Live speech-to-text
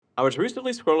I was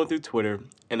recently scrolling through Twitter,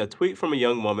 and a tweet from a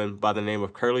young woman by the name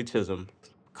of Curly Chisholm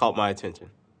caught my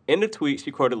attention. In the tweet, she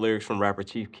quoted lyrics from rapper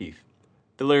Chief Keef.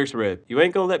 The lyrics read, "You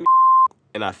ain't gonna let me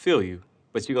and I feel you,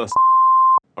 but you gonna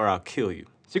or I'll kill you."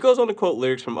 She goes on to quote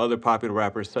lyrics from other popular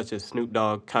rappers such as Snoop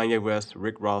Dogg, Kanye West,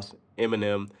 Rick Ross,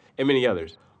 Eminem, and many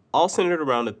others, all centered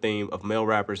around the theme of male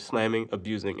rappers slamming,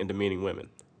 abusing, and demeaning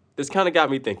women. This kind of got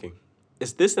me thinking,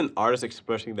 is this an artist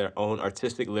expressing their own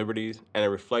artistic liberties and a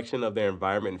reflection of their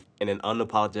environment in an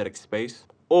unapologetic space?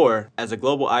 Or, as a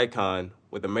global icon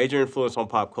with a major influence on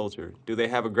pop culture, do they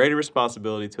have a greater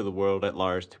responsibility to the world at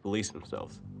large to police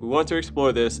themselves? We want to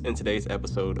explore this in today's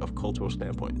episode of Cultural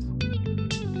Standpoints.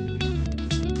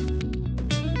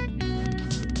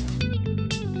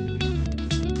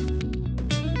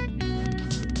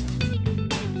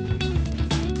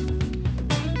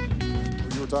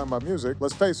 Talking about music,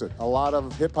 let's face it, a lot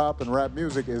of hip-hop and rap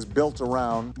music is built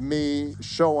around me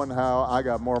showing how I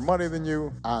got more money than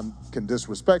you, I can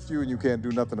disrespect you and you can't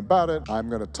do nothing about it, I'm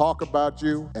going to talk about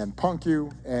you and punk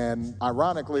you, and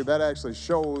ironically, that actually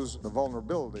shows the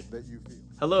vulnerability that you feel.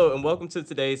 Hello, and welcome to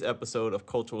today's episode of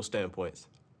Cultural Standpoints.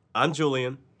 I'm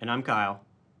Julian. And I'm Kyle.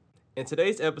 In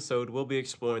today's episode, we'll be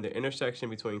exploring the intersection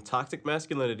between toxic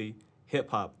masculinity,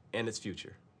 hip-hop, and its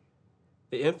future.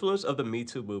 The influence of the Me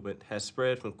Too movement has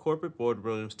spread from corporate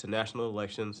boardrooms to national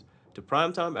elections to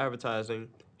primetime advertising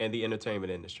and the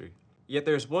entertainment industry. Yet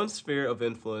there's one sphere of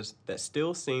influence that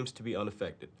still seems to be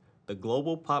unaffected, the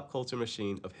global pop culture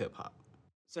machine of hip-hop.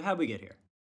 So how'd we get here?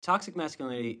 Toxic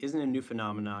masculinity isn't a new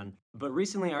phenomenon, but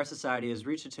recently our society has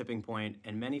reached a tipping point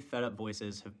and many fed-up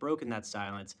voices have broken that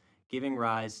silence, giving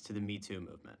rise to the Me Too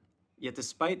movement. Yet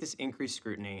despite this increased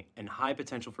scrutiny and high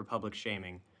potential for public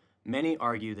shaming, many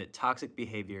argue that toxic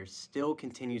behavior still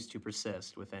continues to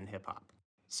persist within hip-hop.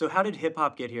 So how did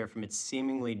hip-hop get here from its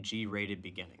seemingly G-rated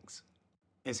beginnings?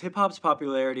 As hip-hop's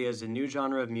popularity as a new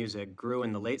genre of music grew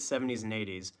in the late 70s and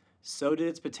 80s, so did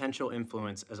its potential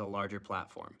influence as a larger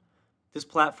platform. This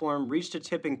platform reached a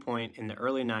tipping point in the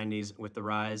early 90s with the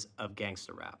rise of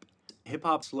gangsta rap.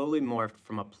 Hip-hop slowly morphed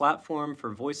from a platform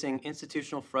for voicing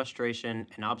institutional frustration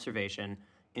and observation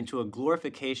into a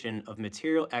glorification of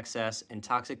material excess and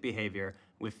toxic behavior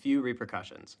with few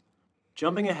repercussions.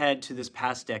 Jumping ahead to this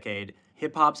past decade,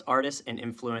 hip-hop's artists and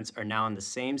influence are now on the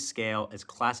same scale as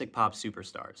classic pop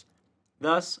superstars.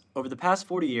 Thus, over the past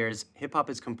 40 years, hip-hop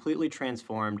has completely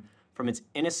transformed from its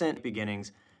innocent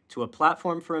beginnings to a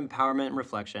platform for empowerment and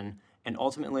reflection, and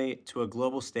ultimately to a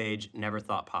global stage never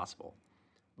thought possible.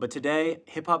 But today,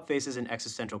 hip-hop faces an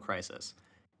existential crisis.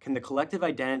 Can the collective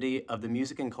identity of the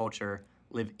music and culture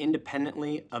live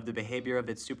independently of the behavior of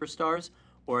its superstars,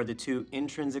 or are the two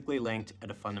intrinsically linked at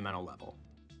a fundamental level?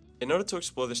 In order to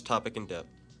explore this topic in depth,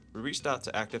 we reached out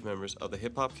to active members of the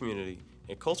hip-hop community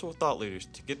and cultural thought leaders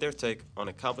to get their take on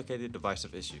a complicated,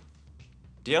 divisive issue.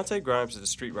 Deontay Grimes is a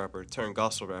street rapper turned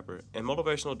gospel rapper and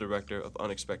motivational director of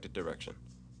Unexpected Direction.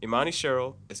 Imani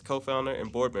Sherrill is co-founder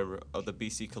and board member of the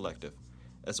BC Collective,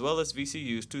 as well as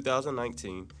VCU's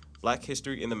 2019 Black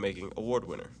History in the Making Award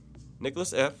winner.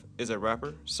 Nicholas F. is a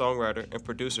rapper, songwriter, and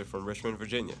producer from Richmond,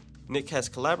 Virginia. Nick has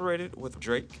collaborated with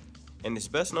Drake and is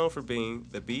best known for being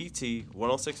the BET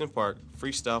 106 & Park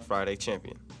Freestyle Friday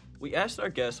champion. We asked our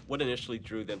guests what initially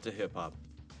drew them to hip-hop.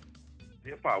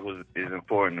 Hip-hop is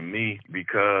important to me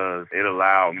because it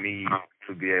allowed me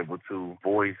to be able to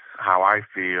voice how I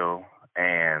feel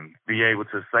and be able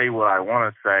to say what I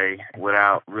want to say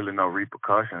without really no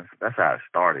repercussions. That's how it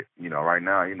started. Right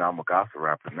now, I'm a gospel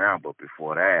rapper now, but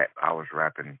before that, I was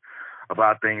rapping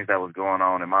about things that was going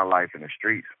on in my life in the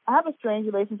streets. I have a strange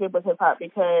relationship with hip-hop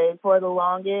because for the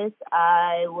longest,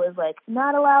 I was,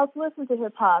 not allowed to listen to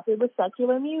hip-hop. It was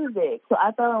secular music. So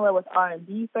I fell in love with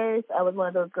R&B first. I was one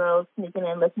of those girls sneaking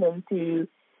in listening to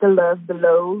The Love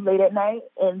Below late at night.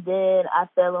 And then I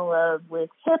fell in love with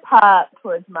hip-hop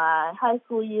towards my high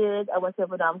school years. I went to a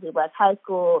predominantly Black high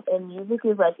school, and music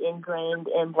is, ingrained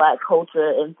in Black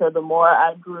culture. And so the more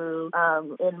I grew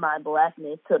in my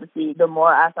Blackness, so to speak, the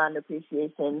more I found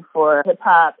appreciation for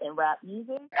hip-hop and rap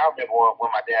music. I remember when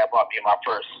my dad bought me my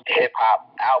first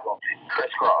hip-hop album,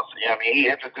 Criss Cross. He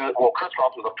introduced, Criss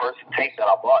Cross was the first tape that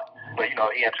I bought. But,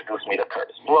 he introduced me to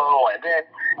Curtis Blow, and then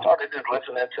started just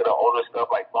listening to the older stuff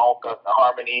like Bone Thugs and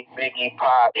Harmony, Biggie,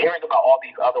 Pop, hearing about all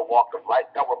these other walks of life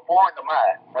that were foreign to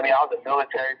mine. I was a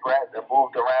military brat that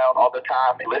moved around all the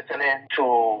time, listening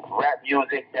to rap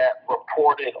music that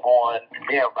reported on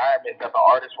the environment that the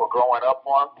artists were growing up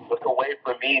on was a way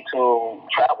for me to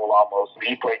travel almost,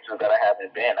 be places that I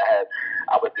haven't been.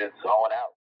 I was just going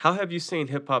out. How have you seen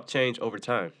hip-hop change over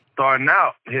time? starting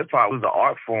out, hip-hop was an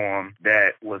art form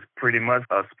that was pretty much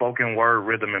a spoken word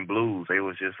rhythm and blues. It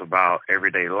was just about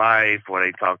everyday life, where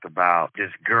they talked about this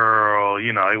girl,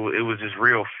 you know, it was just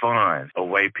real fun, a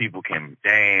way people can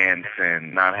dance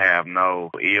and not have no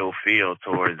ill feel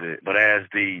towards it. But as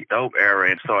the dope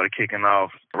era started kicking off,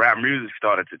 rap music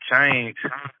started to change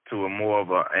to a more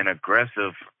of an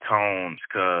aggressive tone,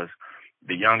 because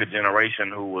the younger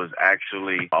generation, who was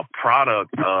actually a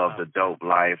product of the dope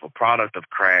life, a product of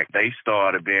crack, they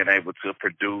started being able to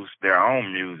produce their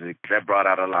own music. That brought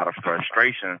out a lot of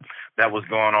frustration that was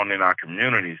going on in our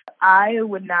communities. I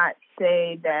would not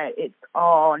say that it's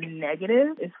all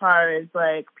negative as far as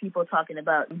like people talking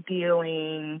about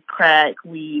dealing, crack,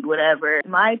 weed, whatever.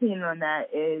 My opinion on that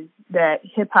is that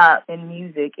hip hop and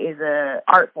music is a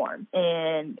art form,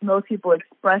 and most people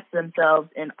express themselves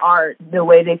in art the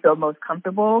way they feel most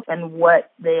comfortable and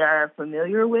what they are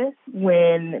familiar with.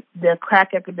 When the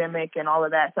crack epidemic and all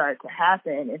of that started to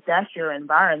happen, if that's your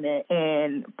environment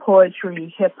and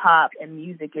poetry, hip hop, and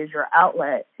music is your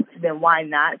outlet, then why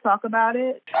not talk about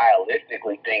it?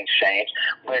 Stylistically, things change,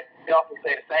 but they also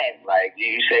say the same. Like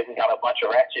you say, we got a bunch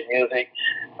of ratchet music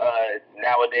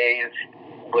nowadays.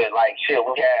 But like shit,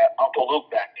 we had Uncle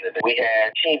Luke back in the day. We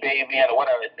had Teen Baby and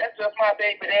whatever. That's just my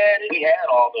baby daddy. We had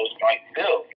all those joints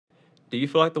still. Do you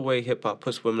feel like the way hip-hop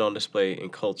puts women on display in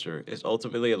culture is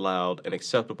ultimately allowed and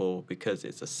acceptable because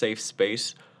it's a safe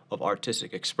space of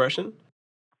artistic expression?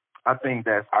 I think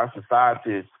that our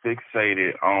society is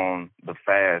fixated on the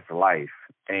fast life.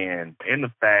 And in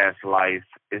the fast life,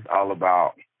 it's all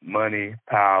about money,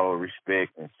 power,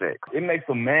 respect, and sex. It makes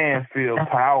a man feel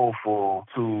powerful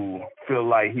to feel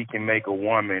like he can make a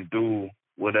woman do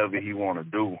whatever he want to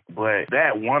do. But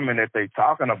that woman that they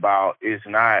talking about is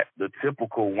not the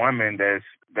typical woman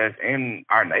that's in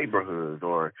our neighborhoods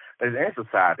or that's in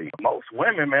society. Most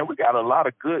women, man, we got a lot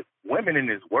of good women in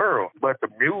this world, but the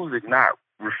music not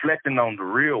reflecting on the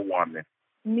real woman.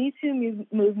 Me Too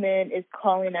movement is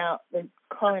calling out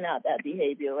that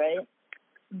behavior, right?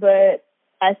 But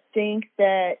I think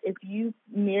that if you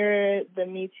mirror the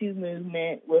Me Too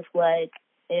movement with like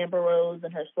Amber Rose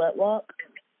and her slut walk,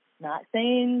 not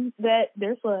saying that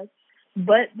they're sluts,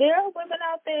 but there are women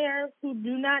out there who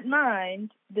do not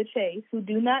mind the chase, who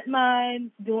do not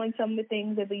mind doing some of the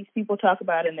things that these people talk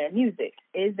about in their music.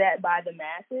 Is that by the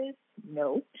masses?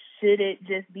 No. Should it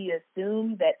just be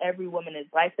assumed that every woman is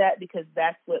like that because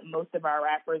that's what most of our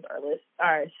rappers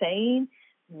are saying?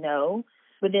 No.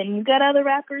 But then you've got other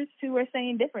rappers who are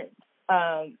saying different.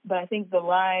 But I think the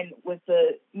line with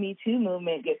the Me Too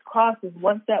movement gets crossed is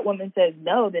once that woman says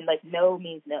no, then like no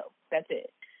means no. That's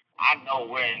it. I know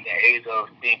we're in the age of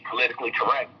being politically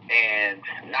correct and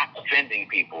not offending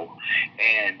people.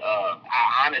 And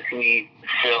I honestly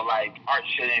feel like art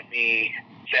shouldn't be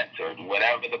censored.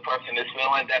 Whatever the person is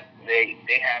feeling, that they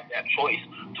have that choice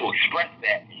to express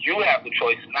that. You have the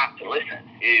choice not to listen.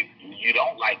 If you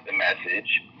don't like the message,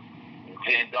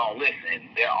 then don't listen.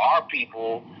 There are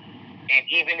people, and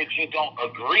even if you don't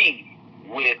agree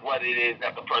with what it is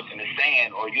that the person is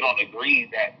saying, or you don't agree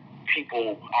that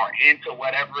people are into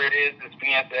whatever it is that's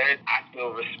being said, I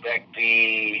still respect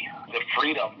the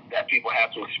freedom that people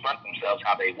have to express themselves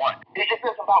how they want. It's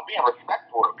just about being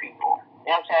respectful to people.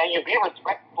 You know what I'm saying? You be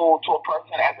respectful to a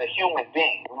person as a human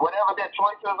being. Whatever their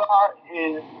choices are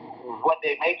is what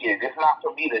they make it. It's not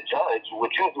for me to judge what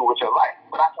you do with your life,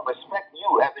 but I can respect you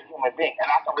as a human being, and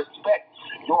I can respect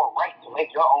your right to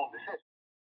make your own decisions.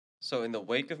 So in the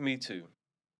wake of Me Too,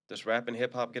 does rap and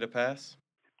hip-hop get a pass?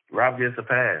 Rap gets a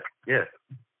pass, yes.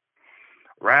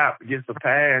 Rap gets a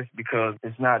pass because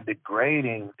it's not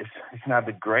degrading. It's not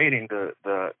degrading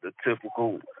the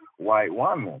typical white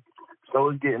woman. So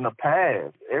it's getting a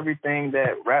pass. Everything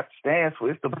that rap stands for,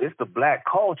 it's the black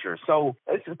culture. So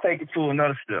let's just take it to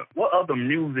another step. What other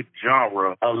music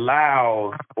genre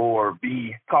allows or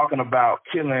be talking about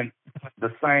killing the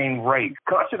same race?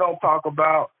 Country don't talk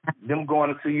about them going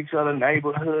into each other's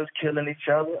neighborhoods, killing each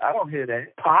other. I don't hear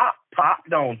that. Pop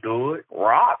don't do it.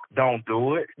 Rock don't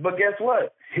do it. But guess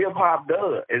what? Hip-hop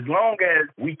does. As long as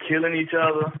we killing each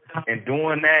other and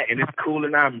doing that and it's cool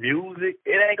in our music,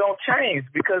 it ain't gonna change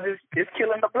because it's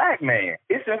killing the black man.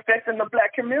 It's affecting the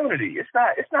black community. It's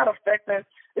not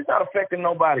affecting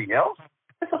nobody else.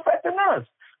 It's affecting us.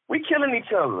 We killing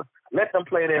each other. Let them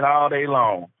play that all day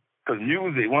long. Because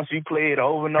music, once you play it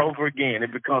over and over again,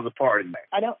 it becomes a part of you.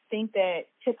 I don't think that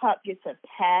hip-hop gets a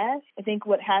pass. I think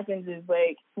what happens is,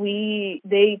 like,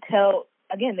 they're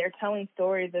telling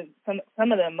stories of,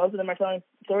 most of them are telling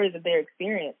stories of their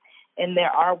experience. And there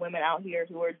are women out here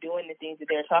who are doing the things that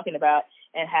they're talking about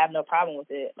and have no problem with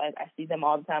it. Like, I see them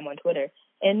all the time on Twitter.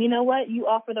 And you know what? You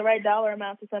offer the right dollar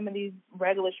amount to some of these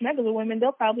regular schmegular women,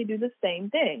 they'll probably do the same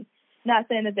thing. Not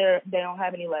saying that they don't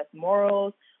have any less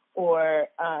morals or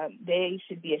they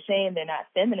should be ashamed they're not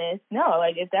feminists. No,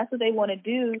 like if that's what they want to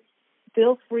do,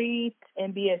 feel free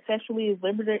and be as sexually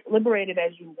liberated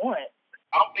as you want.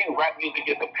 I don't think rap music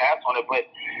gets a pass on it, but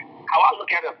how I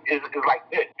look at it is like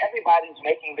this. Everybody's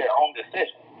making their own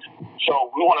decisions.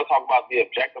 So we want to talk about the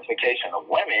objectification of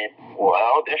women.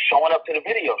 Well, they're showing up to the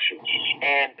video shoot.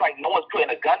 And like no one's putting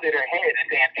a gun to their head and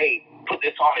saying, hey, put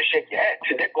this on and shake your head.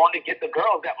 So they're going to get the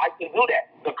girls that like to do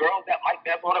that. The girls that like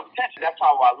that sort of attention. That's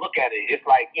how I look at it. It's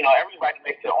like, everybody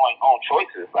makes their own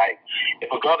choices. Like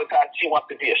if a girl decides she wants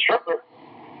to be a stripper,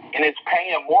 and it's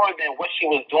paying more than what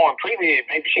she was doing previously.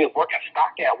 Maybe she was working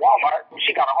stock at Walmart.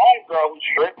 She got a homegirl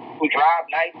who drives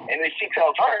nice, and then she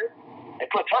tells her and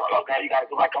puts her, oh, girl, you got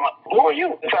to do like, who are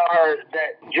you? Tell her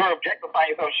that you're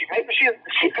objectifying yourself. Maybe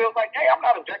she feels like, hey, I'm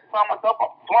not objectifying myself.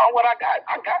 I'm flaunting what I got.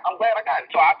 I'm glad I got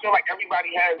it. So I feel like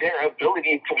everybody has their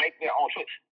ability to make their own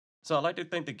choice. So I'd like to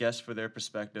thank the guests for their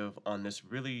perspective on this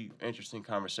really interesting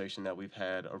conversation that we've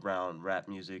had around rap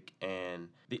music and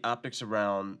the optics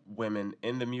around women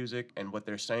in the music and what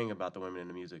they're saying about the women in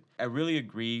the music. I really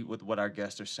agree with what our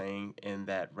guests are saying in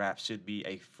that rap should be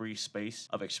a free space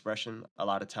of expression. A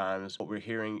lot of times what we're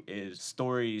hearing is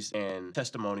stories and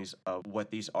testimonies of what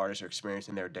these artists are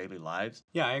experiencing in their daily lives.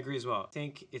 Yeah, I agree as well. I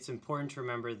think it's important to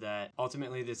remember that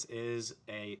ultimately this is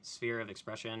a sphere of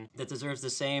expression that deserves the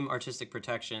same artistic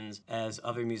protections as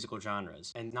other musical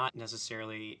genres and not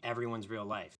necessarily everyone's real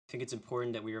life. I think it's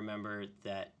important that we remember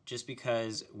that just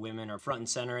because women are front and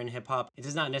center in hip-hop, it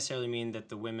does not necessarily mean that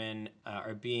the women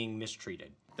are being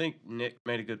mistreated. I think Nick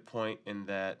made a good point in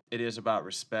that it is about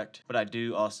respect, but I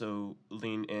do also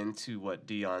lean into what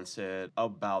Dion said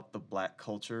about the Black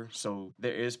culture. So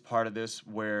there is part of this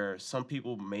where some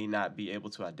people may not be able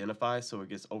to identify, so it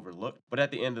gets overlooked. But at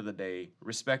the end of the day,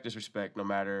 respect is respect, no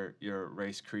matter your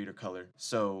race, creed, or color.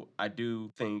 So I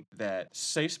do think that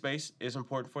safe space is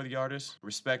important for the artist.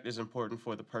 Respect is important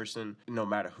for the person, no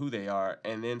matter who they are.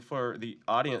 And then for the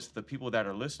audience, the people that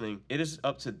are listening, it is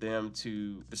up to them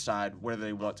to decide whether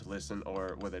they want to listen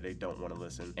or whether they don't want to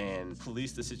listen and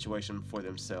police the situation for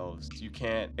themselves. You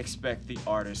can't expect the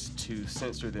artist to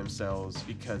censor themselves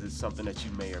because it's something that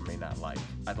you may or may not like.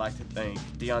 I'd like to thank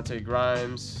Deontay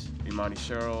Grimes, Imani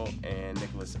Cheryl, and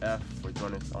Nicholas F. for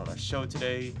joining us on our show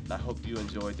today. I hope you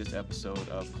enjoyed this episode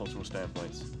of Cultural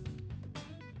Standpoints.